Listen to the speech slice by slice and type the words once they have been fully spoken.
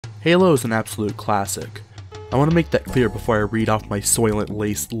Halo is an absolute classic. I want to make that clear before I read off my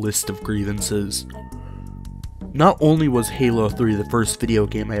Soylent-laced list of grievances. Not only was Halo 3 the first video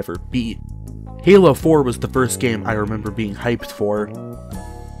game I ever beat, Halo 4 was the first game I remember being hyped for.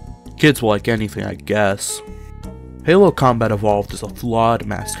 Kids will like anything, I guess. Halo Combat Evolved is a flawed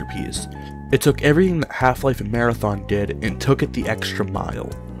masterpiece. It took everything that Half-Life and Marathon did and took it the extra mile.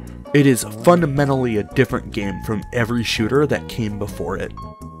 It is fundamentally a different game from every shooter that came before it.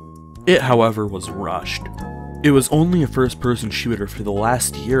 It, however, was rushed. It was only a first-person shooter for the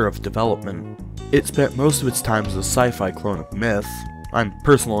last year of development. It spent most of its time as a sci-fi clone of Myth. I'm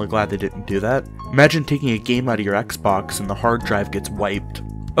personally glad they didn't do that. Imagine taking a game out of your Xbox and the hard drive gets wiped.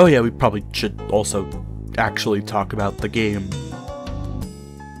 Oh yeah, we probably should also actually talk about the game.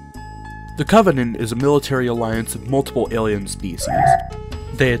 The Covenant is a military alliance of multiple alien species.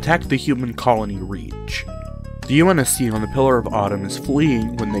 They attack the human colony Reach. The UNSC on the Pillar of Autumn is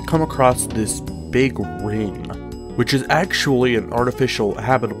fleeing when they come across this big ring, which is actually an artificial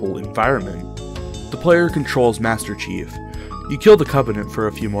habitable environment. The player controls Master Chief. You kill the Covenant for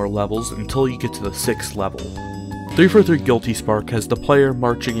a few more levels until you get to the 6th level. 343 Guilty Spark has the player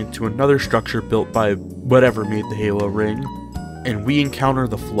marching into another structure built by whatever made the Halo ring, and we encounter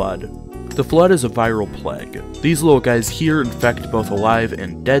the Flood. The Flood is a viral plague. These little guys here infect both alive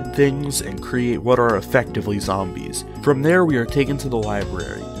and dead things and create what are effectively zombies. From there we are taken to the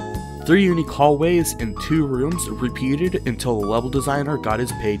library. 3 unique hallways and 2 rooms repeated until the level designer got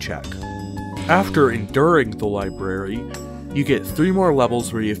his paycheck. After enduring the library, you get 3 more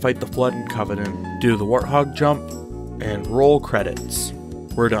levels where you fight the Flood and Covenant, do the Warthog jump, and roll credits.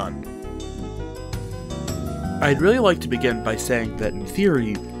 We're done. I'd really like to begin by saying that in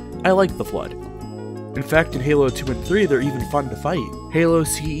theory, I like the Flood. In fact, in Halo 2 and 3, they're even fun to fight. Halo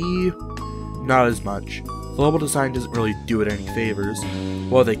CE, not as much. The level design doesn't really do it any favors.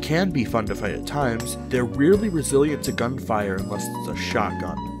 While they can be fun to fight at times, they're weirdly resilient to gunfire unless it's a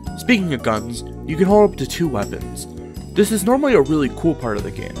shotgun. Speaking of guns, you can hold up to 2 weapons. This is normally a really cool part of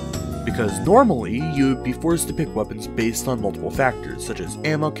the game, because normally you'd be forced to pick weapons based on multiple factors, such as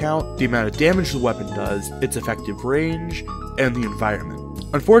ammo count, the amount of damage the weapon does, its effective range, and the environment.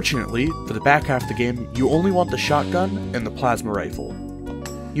 Unfortunately, for the back half of the game, you only want the shotgun and the plasma rifle.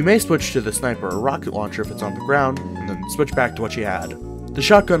 You may switch to the sniper or rocket launcher if it's on the ground, and then switch back to what you had. The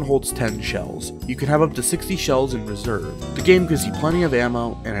shotgun holds 10 shells. You can have up to 60 shells in reserve. The game gives you plenty of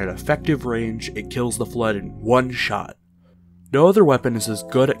ammo, and at effective range, it kills the Flood in 1 shot. No other weapon is as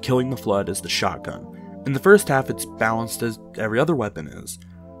good at killing the Flood as the shotgun. In the first half, it's balanced as every other weapon is.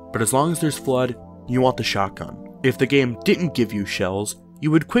 But as long as there's Flood, you want the shotgun. If the game didn't give you shells, you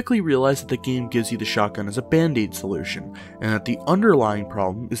would quickly realize that the game gives you the shotgun as a band-aid solution, and that the underlying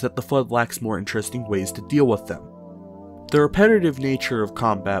problem is that the Flood lacks more interesting ways to deal with them. The repetitive nature of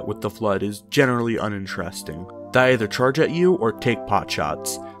combat with the Flood is generally uninteresting. They either charge at you or take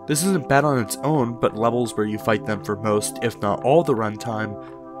potshots. This isn't bad on its own, but levels where you fight them for most, if not all the runtime,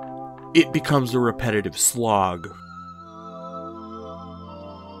 it becomes a repetitive slog.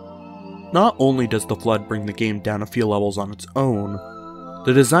 Not only does the Flood bring the game down a few levels on its own,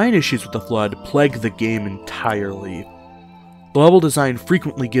 the design issues with the Flood plague the game entirely. The level design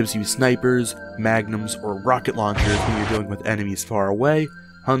frequently gives you snipers, magnums, or rocket launchers when you're dealing with enemies far away,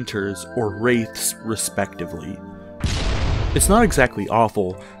 hunters, or wraiths, respectively. It's not exactly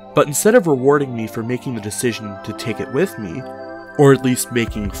awful, but instead of rewarding me for making the decision to take it with me, or at least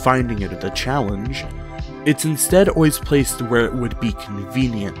making finding it a challenge, it's instead always placed where it would be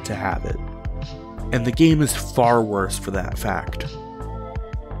convenient to have it. And the game is far worse for that fact.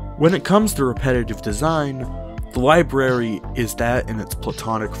 When it comes to repetitive design, the library is that in its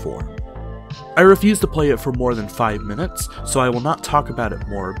platonic form. I refuse to play it for more than 5 minutes, so I will not talk about it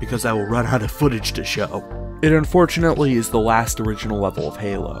more because I will run out of footage to show. It unfortunately is the last original level of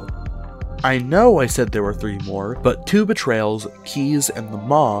Halo. I know I said there were 3 more, but 2 Betrayals, Keys, and the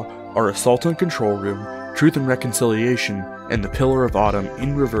Maw are Assault on Control Room, Truth and Reconciliation, and the Pillar of Autumn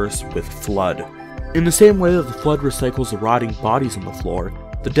in reverse with Flood. In the same way that the Flood recycles the rotting bodies on the floor,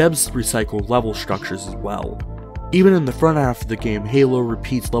 the devs recycle level structures as well. Even in the front half of the game, Halo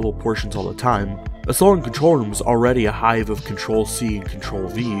repeats level portions all the time. Assault and Control Room is already a hive of Control-C and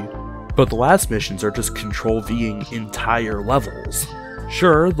Control-V, but the last missions are just Control-Ving entire levels.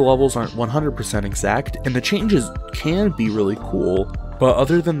 Sure, the levels aren't 100% exact, and the changes can be really cool, but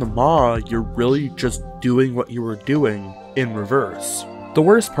other than the Maw, you're really just doing what you were doing in reverse. The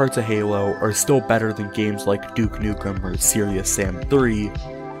worst parts of Halo are still better than games like Duke Nukem or Serious Sam 3,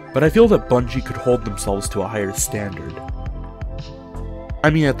 but I feel that Bungie could hold themselves to a higher standard. I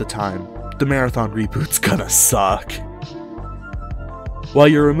mean, at the time, the Marathon reboot's gonna suck. While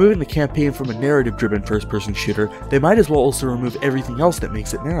you're removing the campaign from a narrative-driven first-person shooter, they might as well also remove everything else that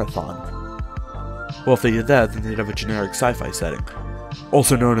makes it Marathon. Well, if they did that, then they'd have a generic sci-fi setting,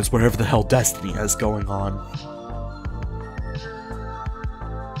 also known as whatever the hell Destiny has going on.